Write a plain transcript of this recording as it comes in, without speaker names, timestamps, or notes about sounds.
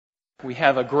We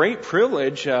have a great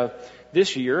privilege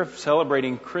this year of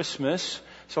celebrating Christmas,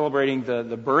 celebrating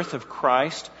the birth of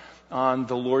Christ on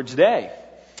the Lord's Day.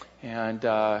 And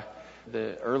the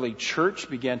early church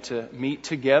began to meet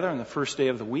together on the first day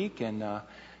of the week, and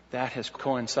that has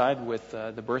coincided with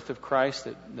the birth of Christ,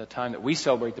 the time that we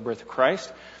celebrate the birth of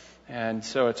Christ. And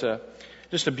so it's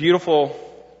just a beautiful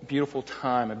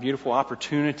time, a beautiful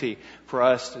opportunity for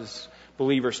us as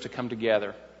believers to come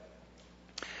together.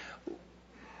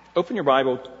 Open your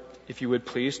Bible, if you would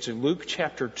please, to Luke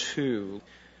chapter 2.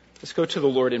 Let's go to the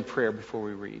Lord in prayer before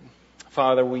we read.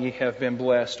 Father, we have been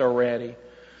blessed already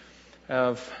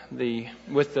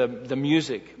with the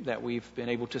music that we've been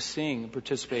able to sing,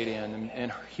 participate in,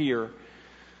 and hear.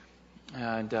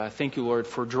 And thank you, Lord,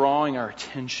 for drawing our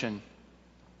attention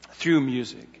through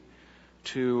music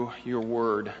to your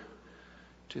word,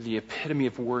 to the epitome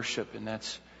of worship, and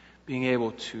that's being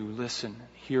able to listen,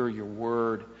 hear your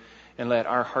word, and let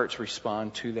our hearts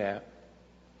respond to that.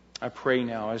 I pray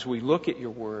now, as we look at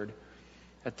your word,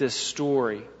 at this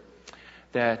story,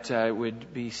 that it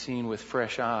would be seen with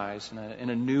fresh eyes in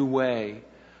a new way,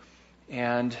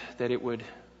 and that it would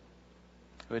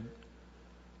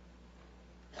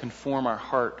conform our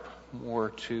heart more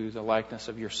to the likeness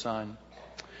of your Son,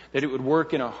 that it would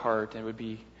work in our heart and it would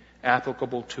be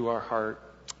applicable to our heart.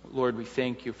 Lord, we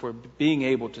thank you for being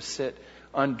able to sit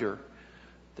under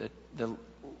the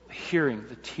hearing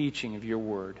the teaching of your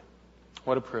word.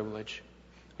 What a privilege.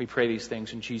 We pray these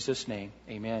things in Jesus' name.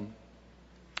 Amen.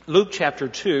 Luke chapter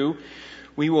 2,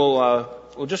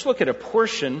 we'll just look at a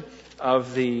portion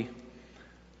of the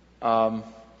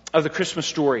Christmas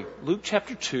story. Luke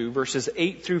chapter 2, verses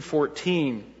 8 through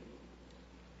 14.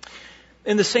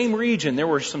 In the same region, there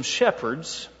were some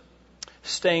shepherds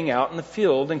staying out in the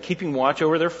field and keeping watch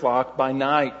over their flock by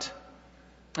night.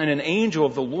 And an angel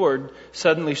of the Lord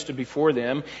suddenly stood before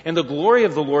them, and the glory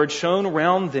of the Lord shone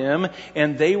around them,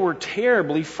 and they were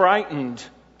terribly frightened.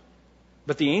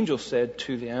 But the angel said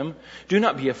to them, "Do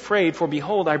not be afraid, for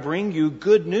behold, I bring you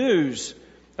good news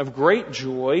of great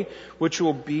joy, which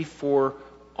will be for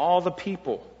all the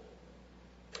people.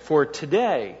 For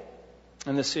today,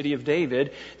 in the city of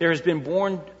David, there has been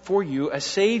born for you a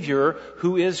Savior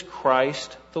who is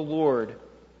Christ the Lord.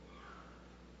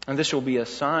 And this will be a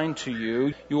sign to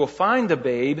you. You will find the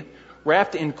babe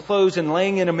wrapped in clothes and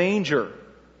laying in a manger."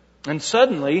 And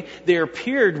suddenly there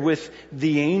appeared with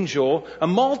the angel a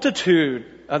multitude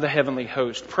of the heavenly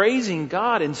host, praising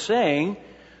God and saying,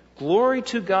 "Glory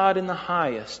to God in the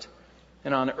highest,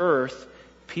 and on earth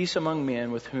peace among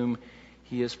men with whom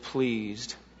he is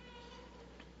pleased."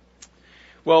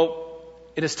 Well,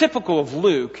 it is typical of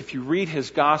Luke, if you read his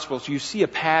Gospels, you see a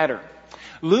pattern.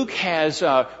 Luke has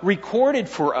recorded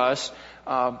for us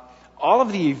all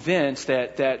of the events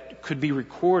that could be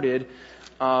recorded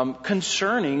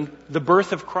concerning the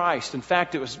birth of Christ. In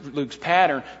fact, it was Luke's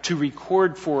pattern to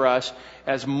record for us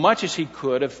as much as he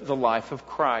could of the life of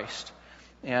Christ.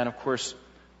 And of course,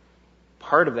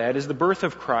 part of that is the birth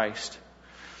of Christ.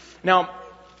 Now,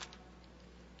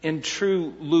 in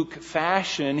true Luke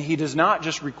fashion, he does not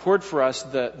just record for us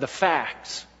the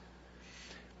facts.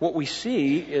 What we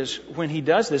see is when he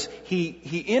does this, he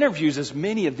interviews as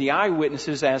many of the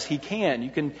eyewitnesses as he can.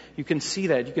 You can see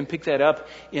that. You can pick that up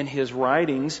in his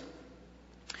writings.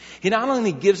 He not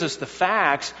only gives us the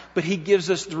facts, but he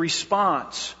gives us the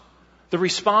response. The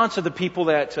response of the people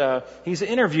that he's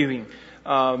interviewing.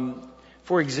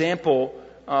 For example,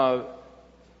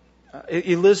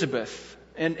 Elizabeth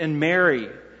and Mary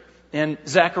and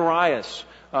Zacharias,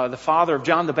 the father of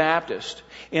John the Baptist.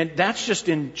 And that's just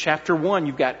in chapter 1.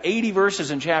 You've got 80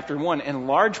 verses in chapter 1, and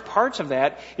large parts of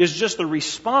that is just the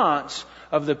response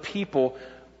of the people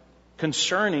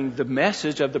concerning the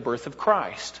message of the birth of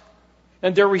Christ.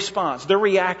 And their response, their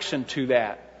reaction to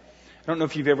that. I don't know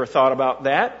if you've ever thought about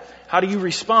that. How do you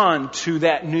respond to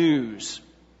that news?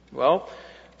 Well,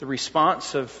 the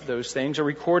response of those things are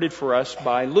recorded for us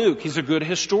by Luke. He's a good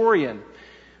historian.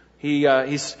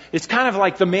 It's kind of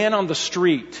like the man on the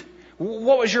street.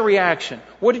 What was your reaction?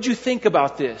 What did you think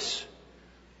about this?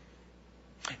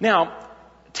 Now,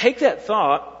 take that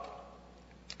thought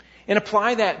and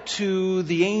apply that to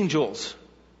the angels.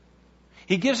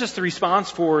 He gives us the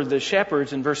response for the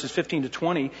shepherds in verses 15 to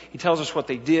 20. He tells us what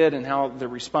they did and how the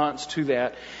response to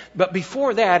that. But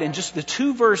before that, in just the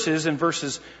two verses in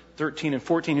verses 13 and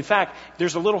 14. In fact,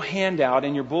 there's a little handout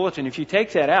in your bulletin. If you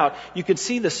take that out, you can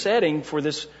see the setting for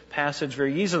this passage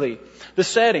very easily. The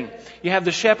setting. You have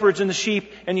the shepherds and the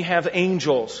sheep, and you have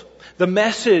angels. The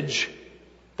message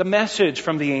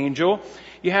from the angel.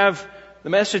 You have the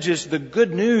message is the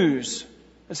good news.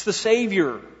 It's the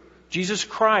Savior, Jesus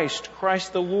Christ,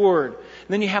 Christ the Lord. And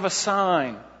then you have a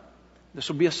sign. This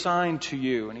will be a sign to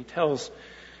you. And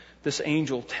this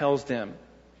angel tells them.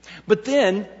 But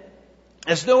then,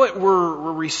 as though it were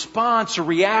a response, a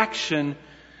reaction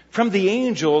from the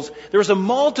angels, there was a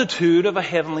multitude of the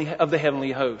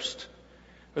heavenly host.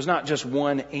 There's not just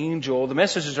one angel. The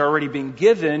message has already been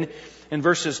given. In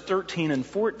verses 13 and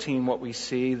 14, what we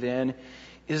see then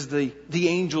is the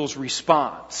angel's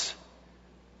response.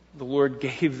 The Lord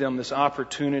gave them this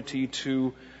opportunity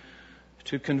to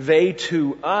convey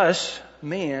to us,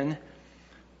 man,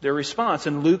 their response.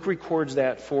 And Luke records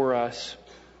that for us.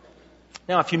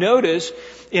 Now, if you notice,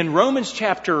 in Romans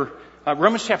chapter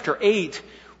 8,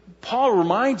 Paul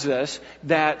reminds us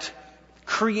that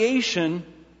creation,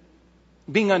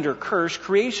 being under curse,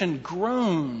 creation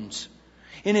groans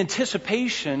in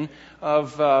anticipation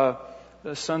of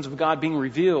the sons of God being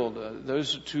revealed,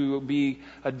 those to be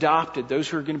adopted, those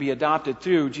who are going to be adopted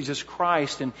through Jesus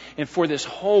Christ, and for this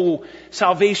whole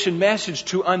salvation message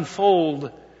to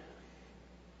unfold.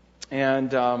 And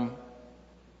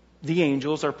the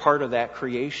angels are part of that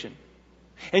creation.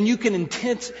 And you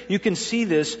can see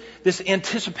this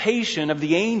anticipation of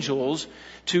the angels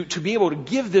to be able to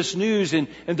give this news, and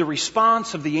the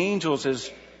response of the angels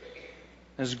is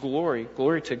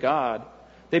glory to God.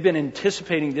 They've been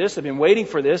anticipating this, they've been waiting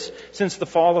for this since the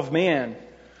fall of man.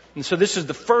 And so this is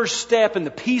the first step in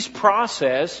the peace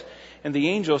process, and the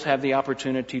angels have the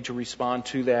opportunity to respond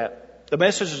to that. The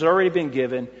message has already been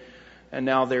given, and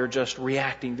now they're just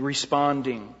reacting,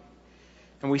 responding.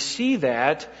 And we see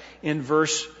that in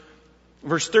verse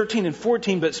 13 and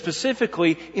 14, but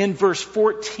specifically in verse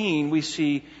 14, we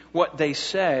see what they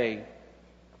say.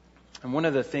 And one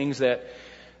of the things that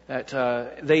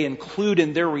they include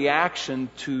in their reaction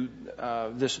to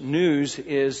this news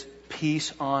is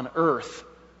peace on earth.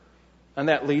 And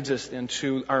that leads us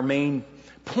into our main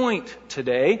point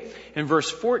today. In verse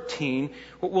 14,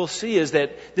 what we'll see is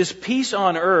that this peace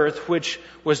on earth, which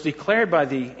was declared by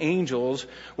the angels,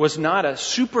 was not a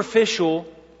superficial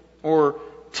or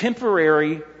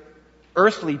temporary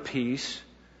earthly peace,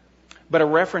 but a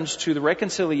reference to the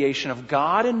reconciliation of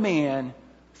God and man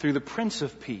through the Prince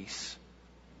of Peace.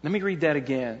 Let me read that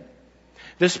again.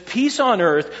 This peace on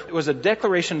earth was a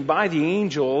declaration by the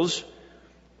angels,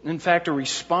 in fact, a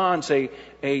response, a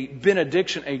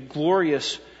benediction, a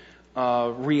glorious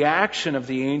reaction of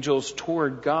the angels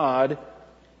toward God.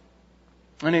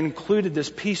 And it included this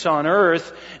peace on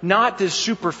earth, not this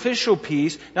superficial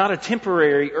peace, not a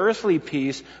temporary earthly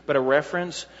peace, but a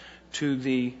reference to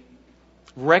the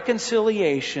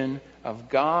reconciliation of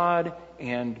God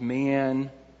and man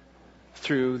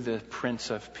through the Prince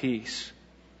of Peace.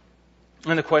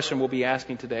 And the question we'll be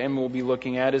asking today and we'll be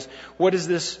looking at is, what is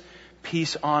this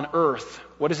peace on earth?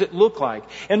 What does it look like?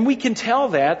 And we can tell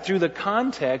that through the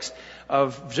context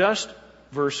of just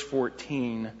verse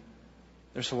 14.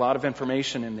 There's a lot of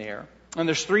information in there. And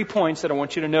there's 3 points that I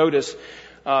want you to notice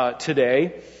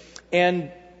today.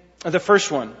 And the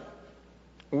first one,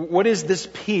 what is this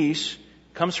peace?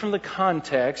 Comes from the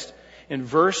context in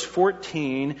verse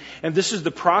 14. And this is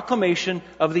the proclamation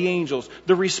of the angels,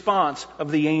 the response of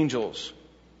the angels.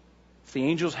 If the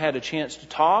angels had a chance to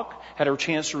talk, had a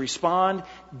chance to respond,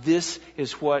 this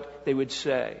is what they would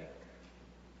say.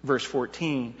 Verse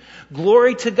 14.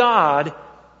 Glory to God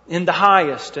in the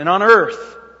highest, and on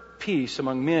earth peace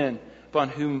among men upon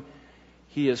whom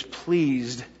He is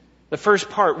pleased. The first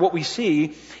part, what we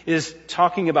see, is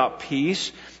talking about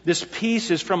peace. This peace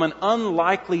is from an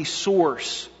unlikely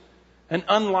source. An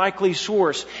unlikely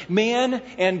source. Man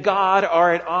and God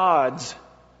are at odds.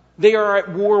 They are at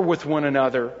war with one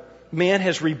another. Man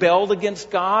has rebelled against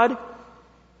God.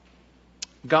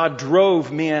 God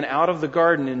drove man out of the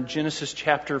garden in Genesis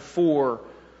chapter 4.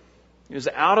 He was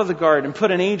out of the garden and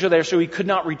put an angel there so he could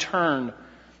not return.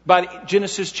 By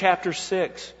Genesis chapter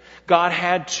 6, God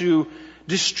had to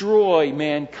destroy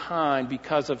mankind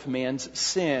because of man's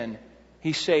sin.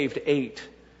 He saved 8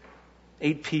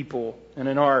 people in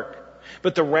an ark.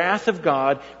 But the wrath of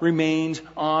God remains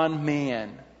on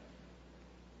man.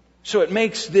 So it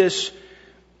makes this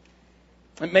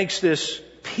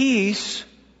peace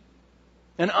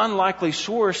an unlikely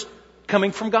source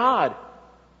coming from God.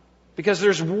 Because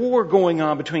there's war going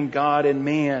on between God and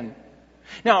man.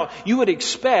 Now, you would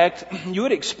expect,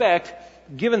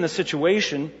 given the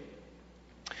situation,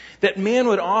 that man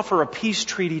would offer a peace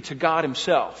treaty to God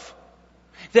Himself.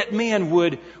 That man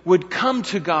would come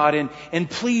to God and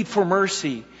plead for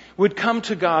mercy. Would come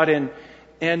to God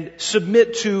and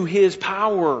submit to His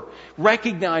power,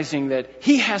 recognizing that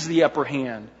He has the upper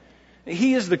hand.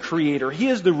 He is the creator. He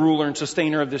is the ruler and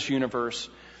sustainer of this universe.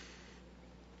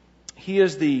 He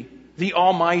is the the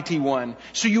Almighty One.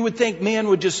 So you would think man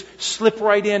would just slip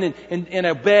right in and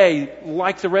obey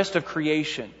like the rest of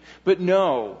creation. But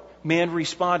no, man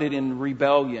responded in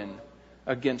rebellion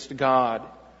against God.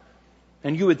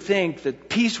 And you would think that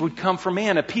peace would come from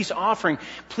man, a peace offering.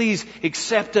 Please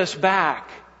accept us back.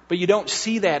 But you don't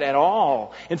see that at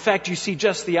all. In fact, you see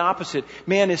just the opposite.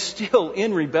 Man is still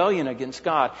in rebellion against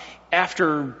God.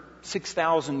 After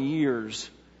 6,000 years,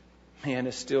 man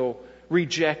is still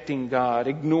rejecting God,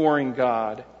 ignoring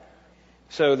God.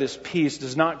 So this peace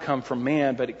does not come from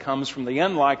man, but it comes from the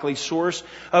unlikely source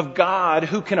of God,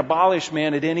 who can abolish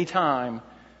man at any time.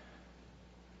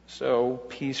 So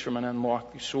peace from an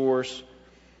unlikely source.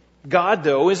 God,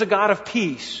 though, is a God of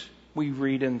peace. We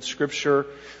read in Scripture,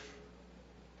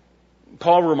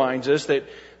 Paul reminds us that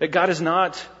God is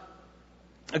not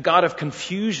a God of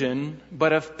confusion,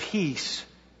 but of peace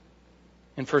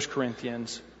in 1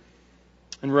 Corinthians.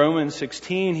 In Romans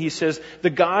 16, he says,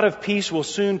 the God of peace will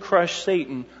soon crush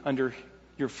Satan under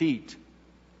your feet.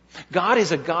 God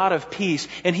is a God of peace,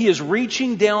 and He is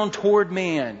reaching down toward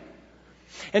man.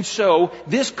 And so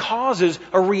this causes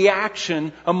a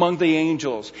reaction among the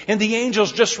angels. And the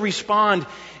angels just respond,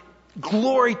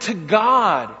 glory to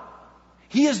God.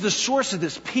 He is the source of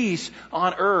this peace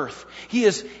on earth. He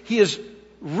is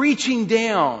reaching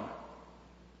down.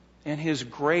 And His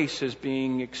grace is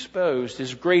being exposed.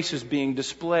 His grace is being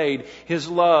displayed. His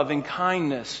love and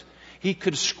kindness. He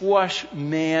could squash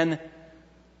man,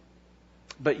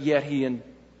 but yet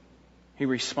He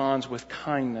responds with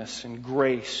kindness and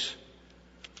grace,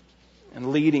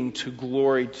 and leading to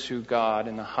glory to God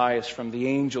in the highest from the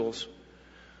angels.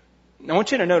 Now, I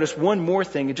want you to notice one more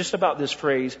thing just about this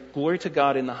phrase, glory to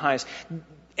God in the highest.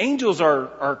 Angels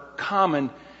are common,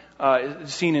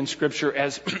 seen in Scripture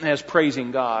as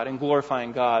praising God and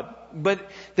glorifying God. But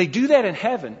they do that in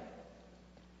heaven.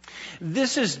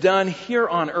 This is done here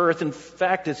on earth. In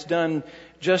fact, it's done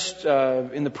just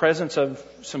in the presence of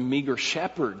some meager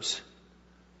shepherds.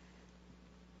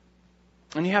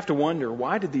 And you have to wonder,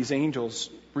 why did these angels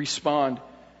respond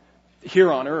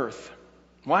here on earth?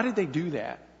 Why did they do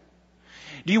that?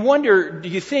 Do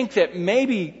you think that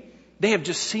maybe they have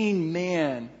just seen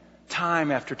man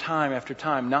time after time after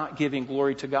time not giving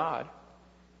glory to God?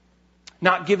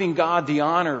 Not giving God the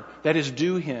honor that is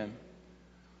due Him.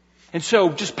 And so,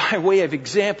 just by way of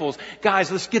examples,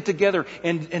 guys, let's get together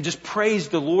and just praise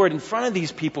the Lord in front of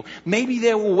these people. Maybe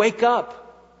they will wake up.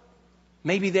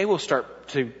 Maybe they will start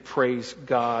to praise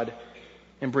God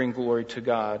and bring glory to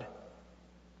God.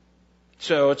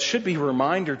 So it should be a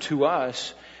reminder to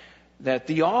us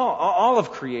that all of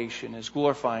creation is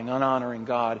glorifying and honoring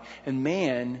God, and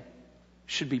man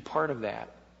should be part of that.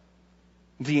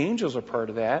 The angels are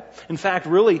part of that. In fact,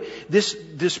 really,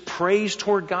 this praise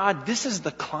toward God, this is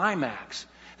the climax.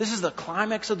 This is the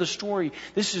climax of the story.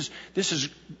 This is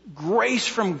grace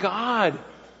from God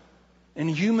in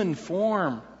human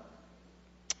form.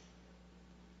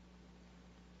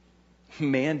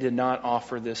 Man did not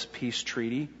offer this peace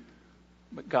treaty,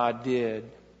 but God did.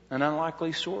 An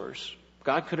unlikely source.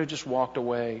 God could have just walked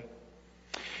away.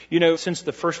 You know, since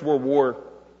the First World War,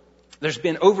 there's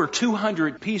been over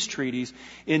 200 peace treaties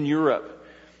in Europe.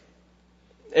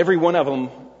 Every one of them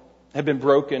have been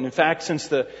broken. In fact, since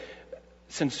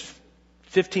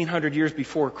 1,500 years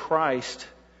before Christ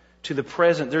to the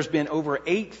present, there's been over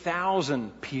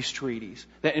 8,000 peace treaties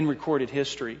that in recorded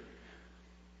history.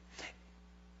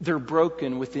 They're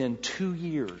broken within 2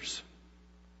 years.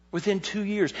 Within 2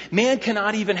 years. Man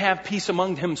cannot even have peace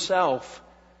among himself.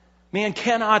 Man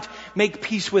cannot make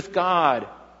peace with God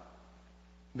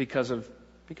because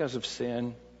of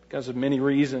sin, because of many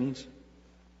reasons.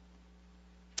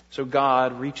 So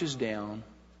God reaches down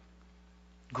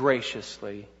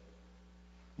graciously,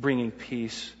 bringing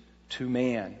peace to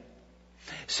man,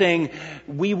 saying,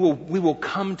 we will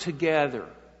come together.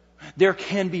 There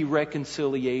can be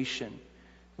reconciliation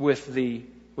with the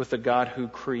God who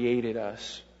created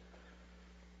us.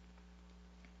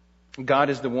 God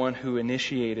is the one who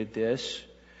initiated this.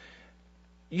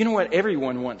 You know what?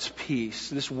 Everyone wants peace.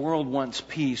 This world wants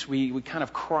peace. We kind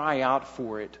of cry out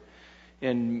for it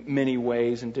in many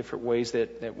ways, in different ways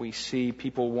that we see.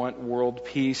 People want world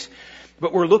peace.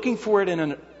 But we're looking for it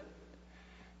in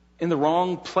the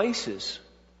wrong places.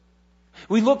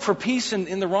 We look for peace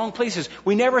in the wrong places.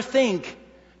 We never think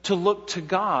to look to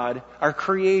God, our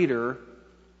Creator,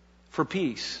 for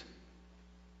peace.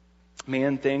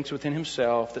 Man thinks within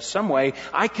himself that some way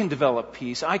I can develop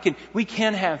peace. We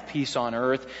can have peace on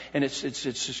earth, and it's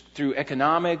just through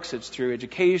economics, it's through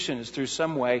education, it's through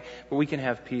some way, but we can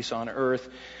have peace on earth.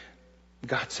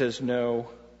 God says no,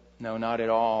 not at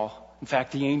all. In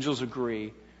fact, the angels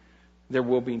agree there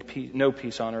will be no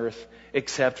peace on earth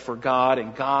except for God,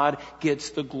 and God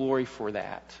gets the glory for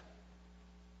that.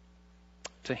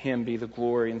 To Him be the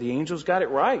glory. And the angels got it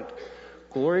right.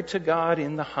 Glory to God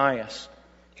in the highest,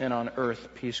 and on earth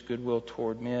peace, goodwill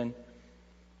toward men.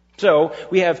 So,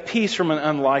 we have peace from an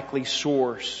unlikely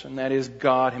source, and that is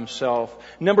God Himself.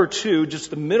 Number 2,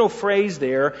 just the middle phrase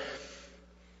there,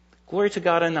 glory to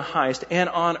God in the highest, and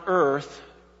on earth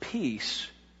peace.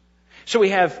 So we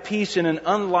have peace in an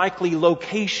unlikely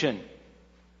location.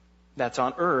 That's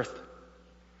on earth.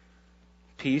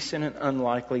 Peace in an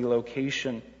unlikely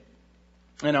location.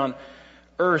 And on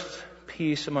earth,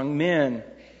 peace among men.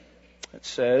 It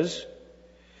says,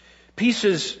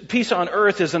 peace on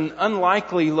earth is an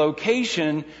unlikely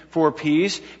location for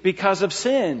peace because of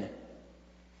sin.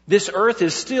 This earth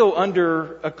is still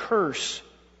under a curse.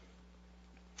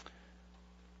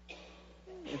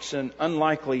 It's an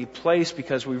unlikely place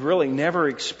because we've really never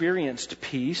experienced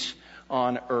peace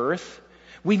on earth.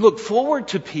 We look forward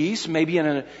to peace, maybe in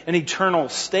an eternal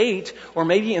state, or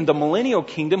maybe in the millennial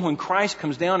kingdom when Christ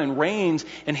comes down and reigns,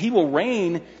 and He will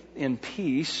reign in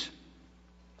peace.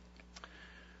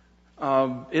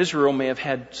 Israel may have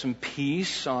had some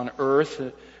peace on earth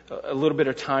a little bit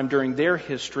of time during their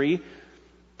history,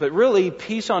 but really,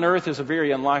 peace on earth is a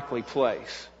very unlikely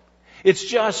place. It's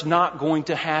just not going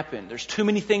to happen. There's too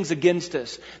many things against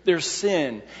us. There's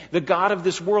sin. The God of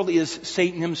this world is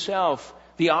Satan himself,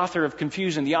 the author of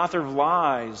confusion, the author of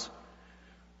lies.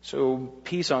 So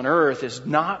peace on earth is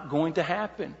not going to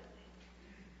happen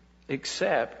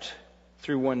except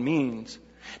through one means.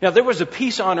 Now, there was a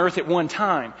peace on earth at one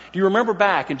time. Do you remember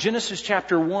back in Genesis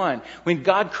chapter 1 when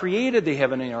God created the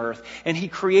heaven and earth, and He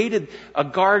created a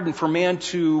garden for man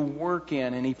to work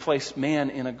in, and He placed man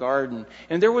in a garden.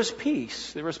 And there was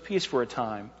peace. There was peace for a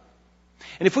time.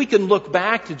 And if we can look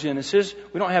back to Genesis,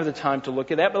 we don't have the time to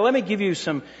look at that, but let me give you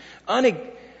some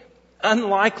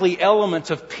unlikely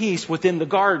elements of peace within the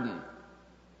garden.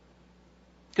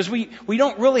 Because we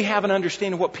don't really have an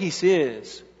understanding of what peace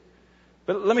is.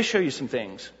 But let me show you some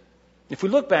things. If we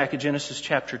look back at Genesis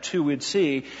chapter 2, we'd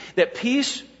see that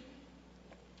peace,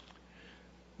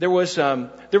 there was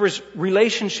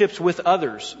relationships with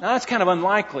others. Now that's kind of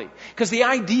unlikely. Because the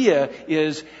idea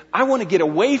is, I want to get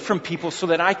away from people so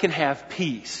that I can have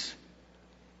peace.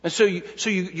 And so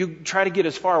you try to get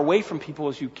as far away from people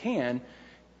as you can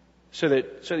so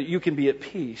that you can be at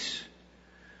peace.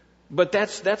 But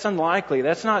that's unlikely.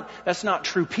 That's not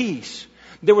true peace.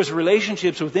 There was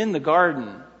relationships within the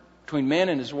garden between man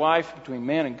and his wife, between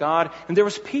man and God, and there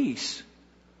was peace.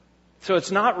 So it's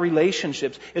not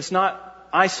relationships. It's not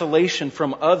isolation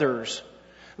from others.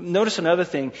 Notice another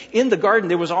thing. In the garden,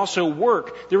 there was also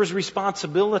work. There was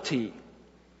responsibility.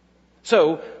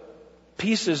 So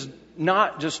peace is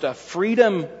not just a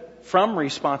freedom from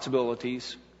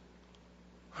responsibilities.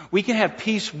 We can have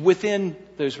peace within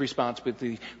those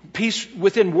responsibilities. Peace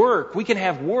within work. We can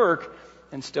have work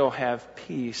and still have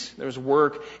peace. There's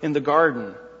work in the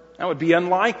garden. That would be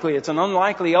unlikely. It's an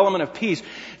unlikely element of peace.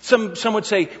 Some would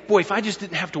say, boy, if I just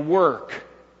didn't have to work,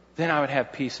 then I would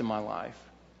have peace in my life.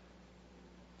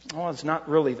 Well, it's not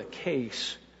really the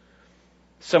case.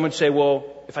 Some would say, well,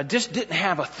 if I just didn't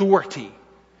have authority,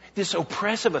 this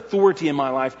oppressive authority in my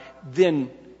life, then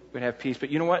we'd have peace. But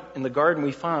you know what? In the garden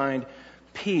we find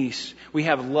peace. We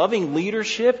have loving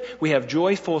leadership. We have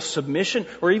joyful submission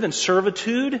or even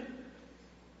servitude.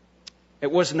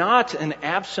 It was not an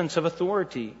absence of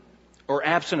authority or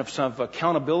absence of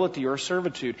accountability or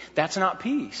servitude. That's not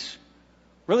peace.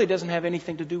 Really doesn't have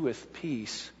anything to do with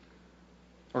peace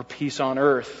or peace on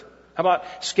earth. How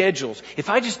about schedules?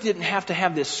 If I just didn't have to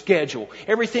have this schedule,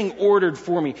 everything ordered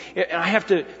for me, I have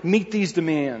to meet these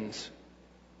demands.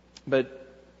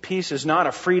 But peace is not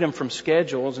a freedom from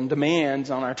schedules and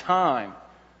demands on our time.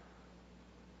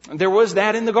 There was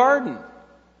that in the garden.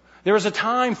 There was a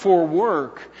time for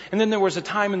work, and then there was a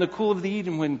time in the cool of the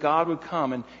evening when God would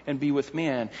come and be with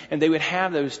man, and they would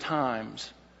have those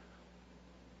times.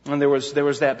 And there was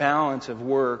that balance of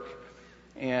work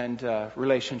and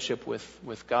relationship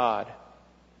with God.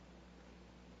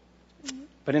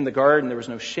 But in the garden, there was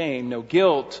no shame, no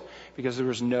guilt, because there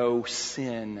was no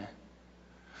sin.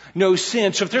 No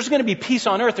sin. So if there's going to be peace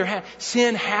on earth,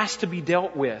 sin has to be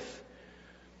dealt with.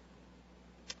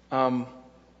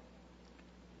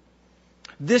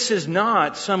 This is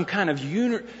not some kind of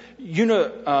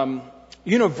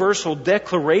universal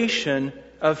declaration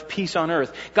of peace on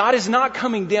earth. God is not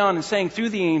coming down and saying through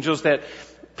the angels that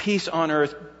peace on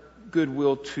earth,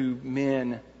 goodwill to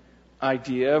men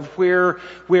idea of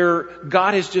where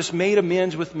God has just made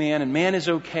amends with man and man is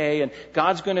okay and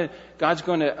God's going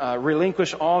to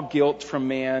relinquish all guilt from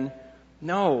man.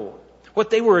 No. What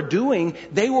they were doing,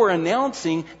 they were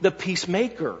announcing the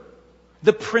peacemaker,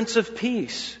 the Prince of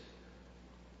Peace.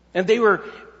 And they were,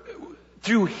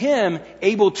 through Him,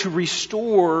 able to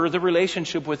restore the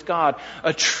relationship with God,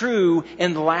 a true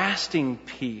and lasting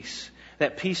peace.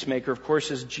 That peacemaker, of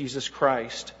course, is Jesus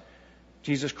Christ.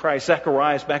 Jesus Christ.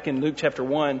 Zacharias, back in Luke chapter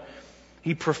 1,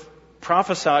 he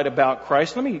prophesied about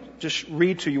Christ. Let me just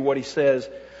read to you what he says.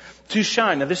 To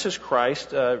shine. Now this is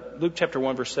Christ, Luke chapter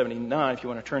 1 verse 79, if you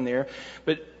want to turn there.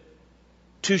 But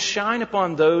to shine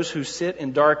upon those who sit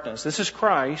in darkness. This is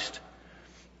Christ.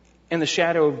 In the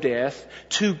shadow of death.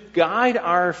 To guide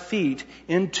our feet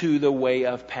into the way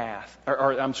of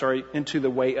into the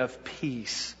way of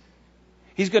peace.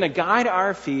 He's going to guide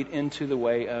our feet into the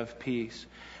way of peace.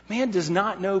 Man does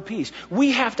not know peace.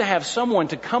 We have to have someone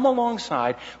to come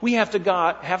alongside. We have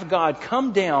to have God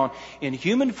come down in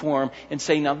human form and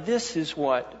say, now this is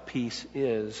what peace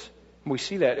is. We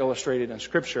see that illustrated in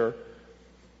Scripture.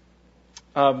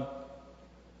 Let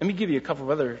me give you a couple of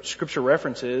other Scripture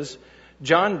references.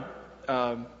 John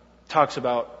talks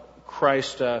about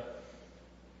Christ,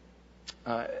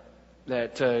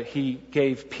 that He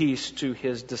gave peace to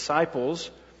His disciples.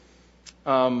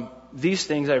 These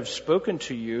things I have spoken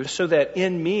to you, so that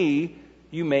in me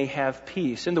you may have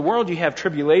peace. In the world you have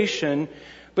tribulation,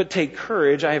 but take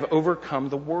courage, I have overcome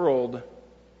the world.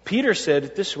 Peter said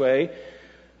it this way. He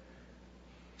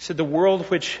said, the world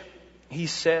which he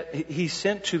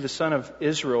sent to the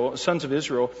sons of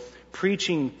Israel,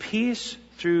 preaching peace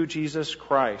through Jesus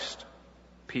Christ.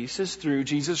 Peace is through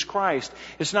Jesus Christ.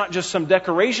 It's not just some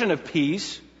decoration of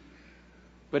peace,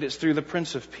 but it's through the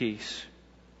Prince of Peace.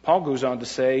 Paul goes on to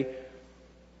say,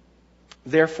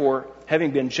 therefore, having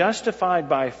been justified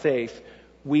by faith,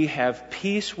 we have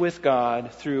peace with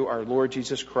God through our Lord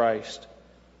Jesus Christ.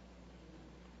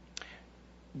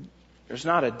 There's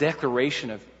not a declaration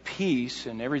of peace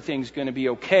and everything's going to be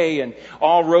okay and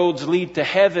all roads lead to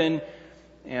heaven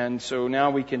and so now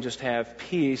we can just have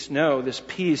peace. No, this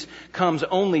peace comes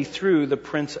only through the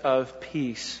Prince of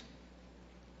Peace.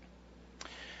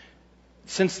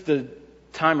 Since the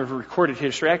time of recorded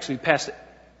history, actually past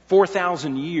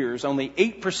 4,000 years, only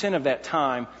 8% of that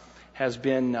time has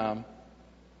been a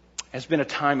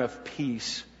time of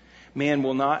peace. Man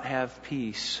will not have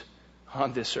peace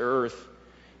on this earth.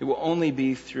 It will only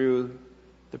be through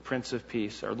the Prince of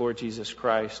Peace, our Lord Jesus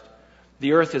Christ.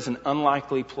 The earth is an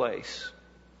unlikely place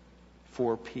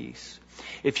for peace.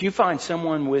 If you find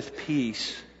someone with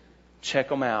peace, check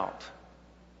them out.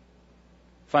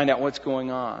 Find out what's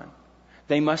going on.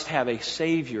 They must have a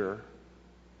Savior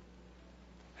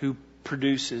who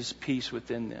produces peace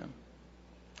within them.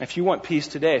 If you want peace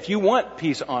today, if you want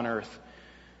peace on earth,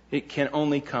 it can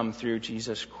only come through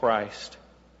Jesus Christ.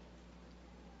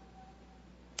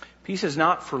 Peace is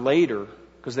not for later,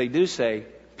 because they do say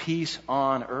peace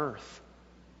on earth.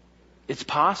 It's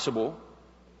possible,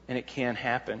 and it can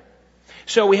happen.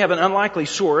 So we have an unlikely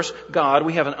source, God.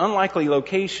 We have an unlikely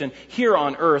location here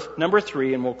on earth. Number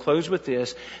 3, and we'll close with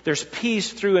this. There's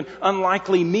peace through an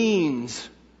unlikely means.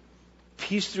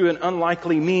 Peace through an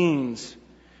unlikely means.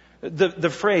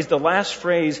 The last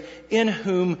phrase, in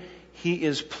whom He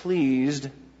is pleased.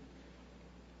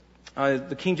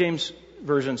 The King James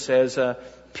Version says,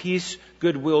 peace,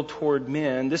 goodwill toward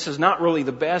men. This is not really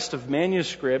the best of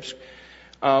manuscripts.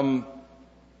 The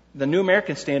New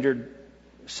American Standard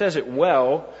says it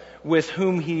well, with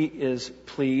whom He is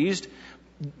pleased.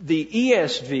 The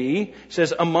ESV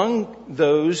says, among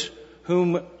those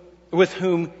with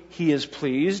whom He is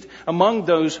pleased. Among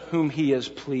those whom He is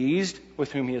pleased,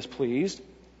 with whom He is pleased.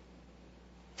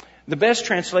 The best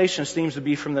translation seems to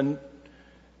be from the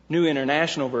New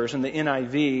International Version, the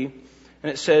NIV,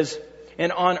 and it says,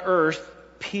 and on earth,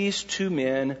 peace to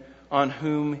men on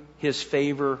whom His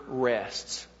favor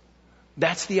rests.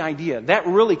 That's the idea. That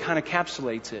really kind of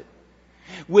encapsulates it.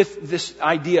 With this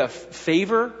idea of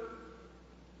favor,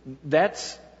 the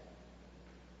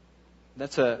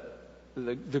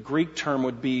Greek term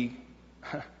would be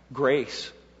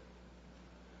grace.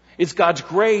 It's God's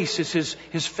grace. It's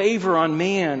His favor on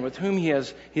man with whom He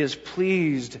has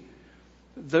pleased.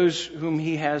 Those whom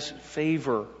He has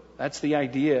favor. That's the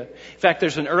idea. In fact,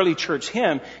 there's an early church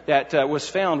hymn that was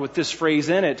found with this phrase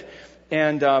in it.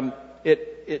 And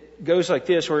it goes like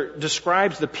this, where it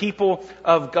describes the people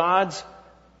of God's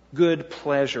good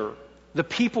pleasure. The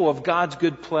people of God's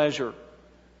good pleasure.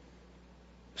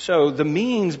 So the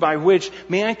means by which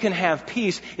man can have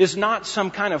peace is not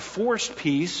some kind of forced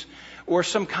peace or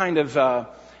some kind of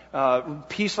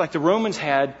peace like the Romans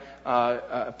had,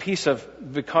 a peace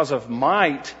because of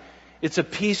might. It's a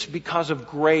peace because of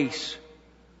grace.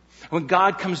 When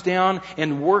God comes down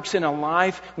and works in a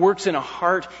life, works in a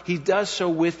heart, He does so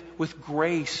with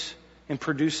grace and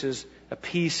produces a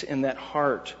peace in that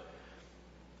heart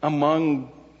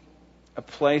among a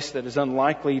place that is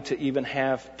unlikely to even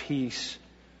have peace.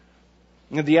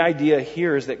 And the idea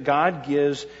here is that God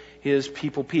gives His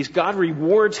people peace. God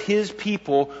rewards His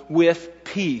people with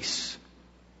peace.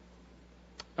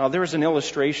 Now, there was an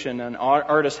illustration. An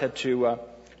artist had to,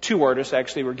 two artists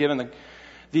actually were given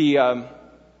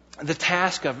the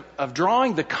task of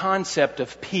drawing the concept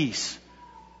of peace.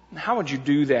 How would you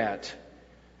do that?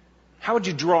 How would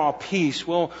you draw peace?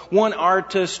 Well, one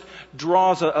artist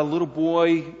draws a little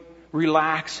boy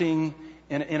relaxing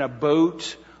in a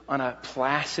boat on a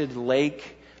placid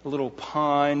lake, a little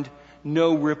pond,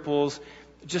 no ripples,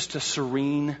 just a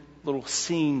serene little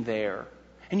scene there.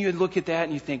 And you look at that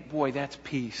and you think, boy, that's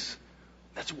peace.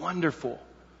 That's wonderful.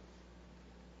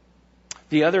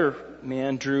 The other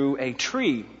man drew a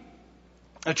tree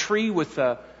with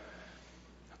it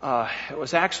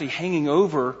was actually hanging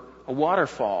over a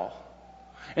waterfall.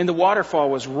 And the waterfall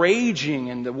was raging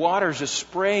and the water's just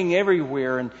spraying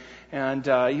everywhere. And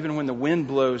even when the wind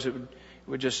blows, it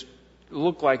would just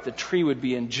look like the tree would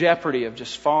be in jeopardy of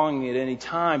just falling at any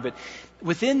time. But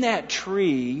within that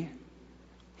tree,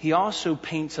 he also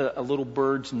paints a little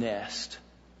bird's nest.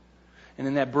 And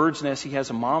in that bird's nest, he has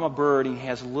a mama bird and he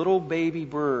has little baby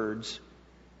birds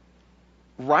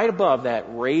right above that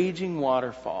raging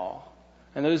waterfall.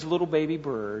 And those little baby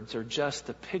birds are just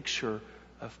the picture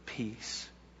of peace.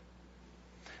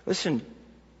 Listen,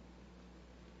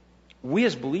 we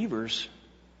as believers,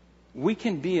 we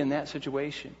can be in that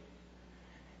situation.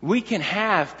 We can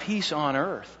have peace on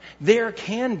earth. There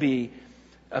can be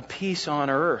a peace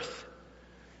on earth.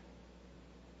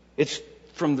 It's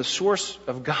from the source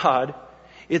of God.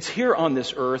 It's here on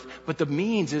this earth, but the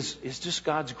means is just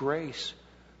God's grace.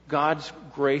 God's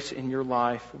grace in your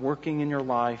life, working in your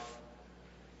life.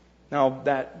 Now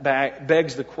that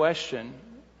begs the question,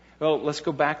 well, let's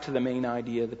go back to the main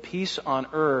idea. The peace on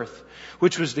earth,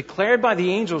 which was declared by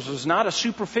the angels, was not a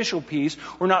superficial peace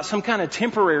or not some kind of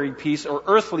temporary peace or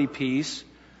earthly peace,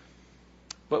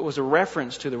 but was a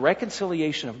reference to the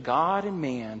reconciliation of God and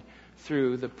man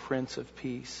through the Prince of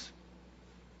Peace.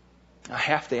 I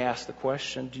have to ask the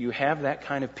question, do you have that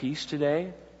kind of peace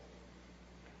today?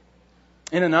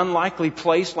 In an unlikely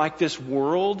place like this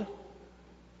world,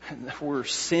 where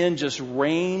sin just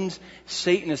reigns,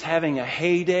 Satan is having a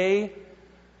heyday,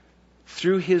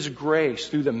 through His grace,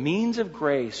 through the means of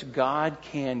grace, God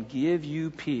can give you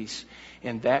peace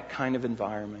in that kind of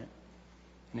environment.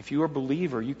 And if you are a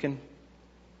believer, you can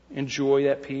enjoy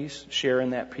that peace, share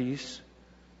in that peace.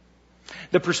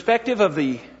 The perspective of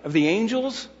the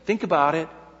angels, think about it.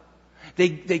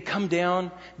 They come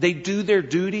down, they do their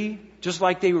duty, just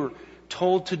like they were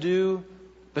told to do,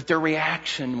 but their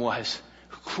reaction was,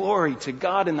 glory to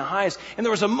God in the highest. And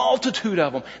there was a multitude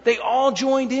of them. They all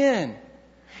joined in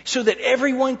so that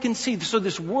everyone can see, so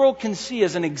this world can see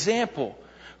as an example.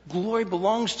 Glory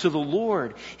belongs to the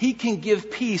Lord. He can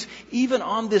give peace even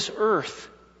on this earth.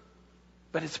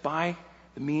 But it's by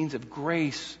the means of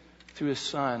grace through His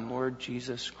Son, Lord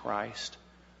Jesus Christ.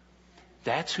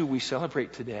 That's who we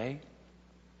celebrate today.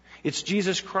 It's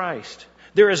Jesus Christ.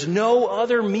 There is no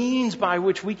other means by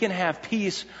which we can have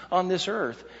peace on this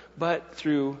earth but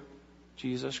through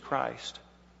Jesus Christ.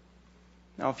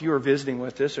 Now, if you are visiting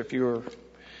with us,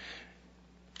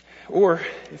 or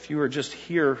if you are just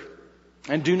here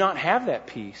and do not have that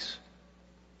peace,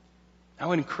 I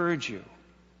would encourage you,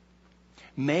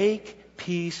 make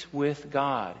peace with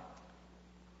God.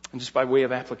 And just by way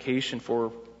of application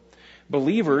for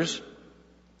believers,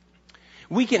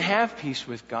 we can have peace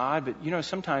with God, but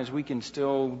sometimes we can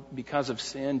still, because of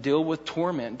sin, deal with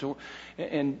torment,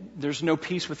 and there's no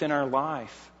peace within our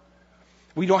life.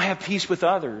 We don't have peace with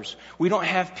others. We don't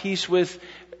have peace with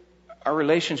our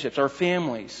relationships, our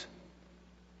families.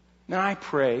 Now I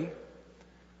pray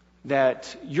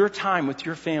that your time with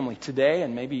your family today,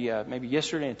 and maybe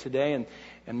yesterday and today,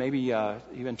 and maybe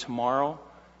even tomorrow,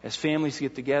 as families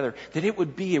get together, that it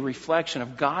would be a reflection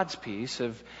of God's peace,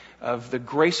 of the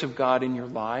grace of God in your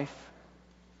life.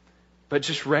 But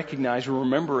just recognize,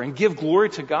 remember, and give glory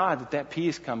to God that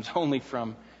peace comes only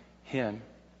from Him.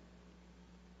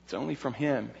 It's only from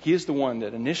Him. He is the one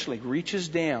that initially reaches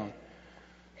down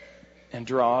and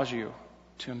draws you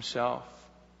to Himself.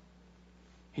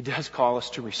 He does call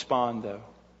us to respond, though.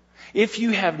 If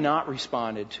you have not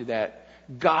responded to that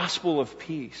gospel of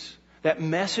peace, that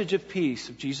message of peace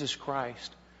of Jesus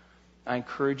Christ, I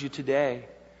encourage you today,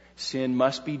 sin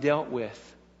must be dealt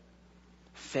with.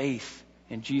 Faith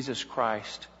in Jesus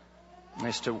Christ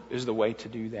is the way to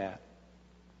do that.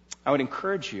 I would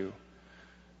encourage you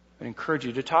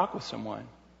to talk with someone.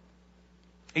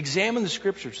 Examine the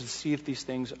Scriptures to see if these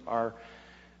things are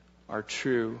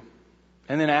true.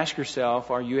 And then ask yourself,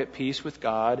 are you at peace with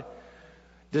God?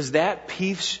 Does that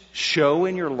peace show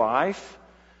in your life?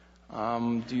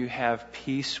 Do you have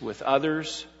peace with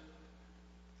others?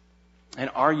 And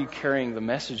are you carrying the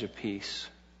message of peace?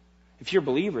 If you're a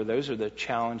believer, those are the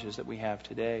challenges that we have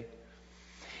today.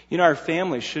 You know, our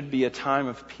family should be a time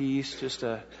of peace.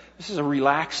 This is a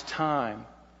relaxed time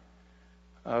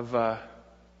of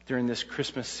during this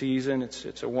Christmas season.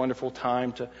 It's a wonderful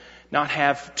time to not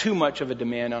have too much of a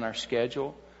demand on our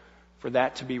schedule, for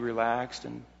that to be relaxed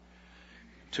and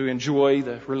to enjoy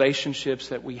the relationships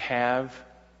that we have.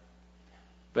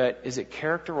 But is it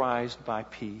characterized by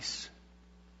peace?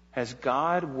 Has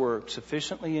God worked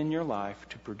sufficiently in your life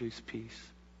to produce peace?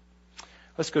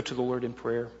 Let's go to the Lord in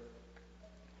prayer.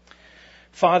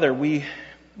 Father, we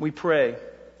pray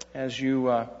as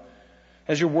your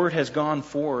word has gone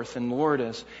forth, and Lord,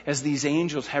 as these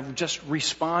angels have just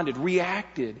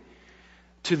reacted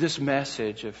to this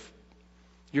message of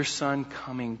your Son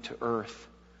coming to earth.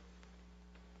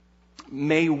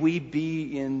 May we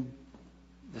be in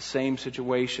the same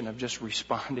situation of just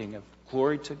responding, of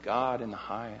glory to God in the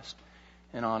highest,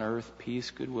 and on earth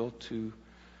peace, goodwill to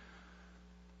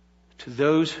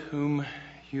those whom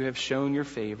you have shown your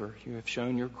favor, you have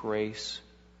shown your grace,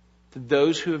 to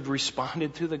those who have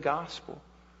responded to the gospel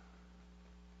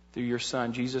through your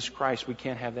Son, Jesus Christ. We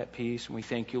can't have that peace, and we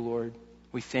thank you, Lord.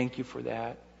 We thank you for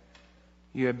that.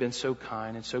 You have been so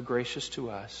kind and so gracious to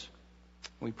us.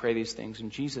 We pray these things in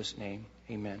Jesus' name.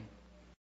 Amen.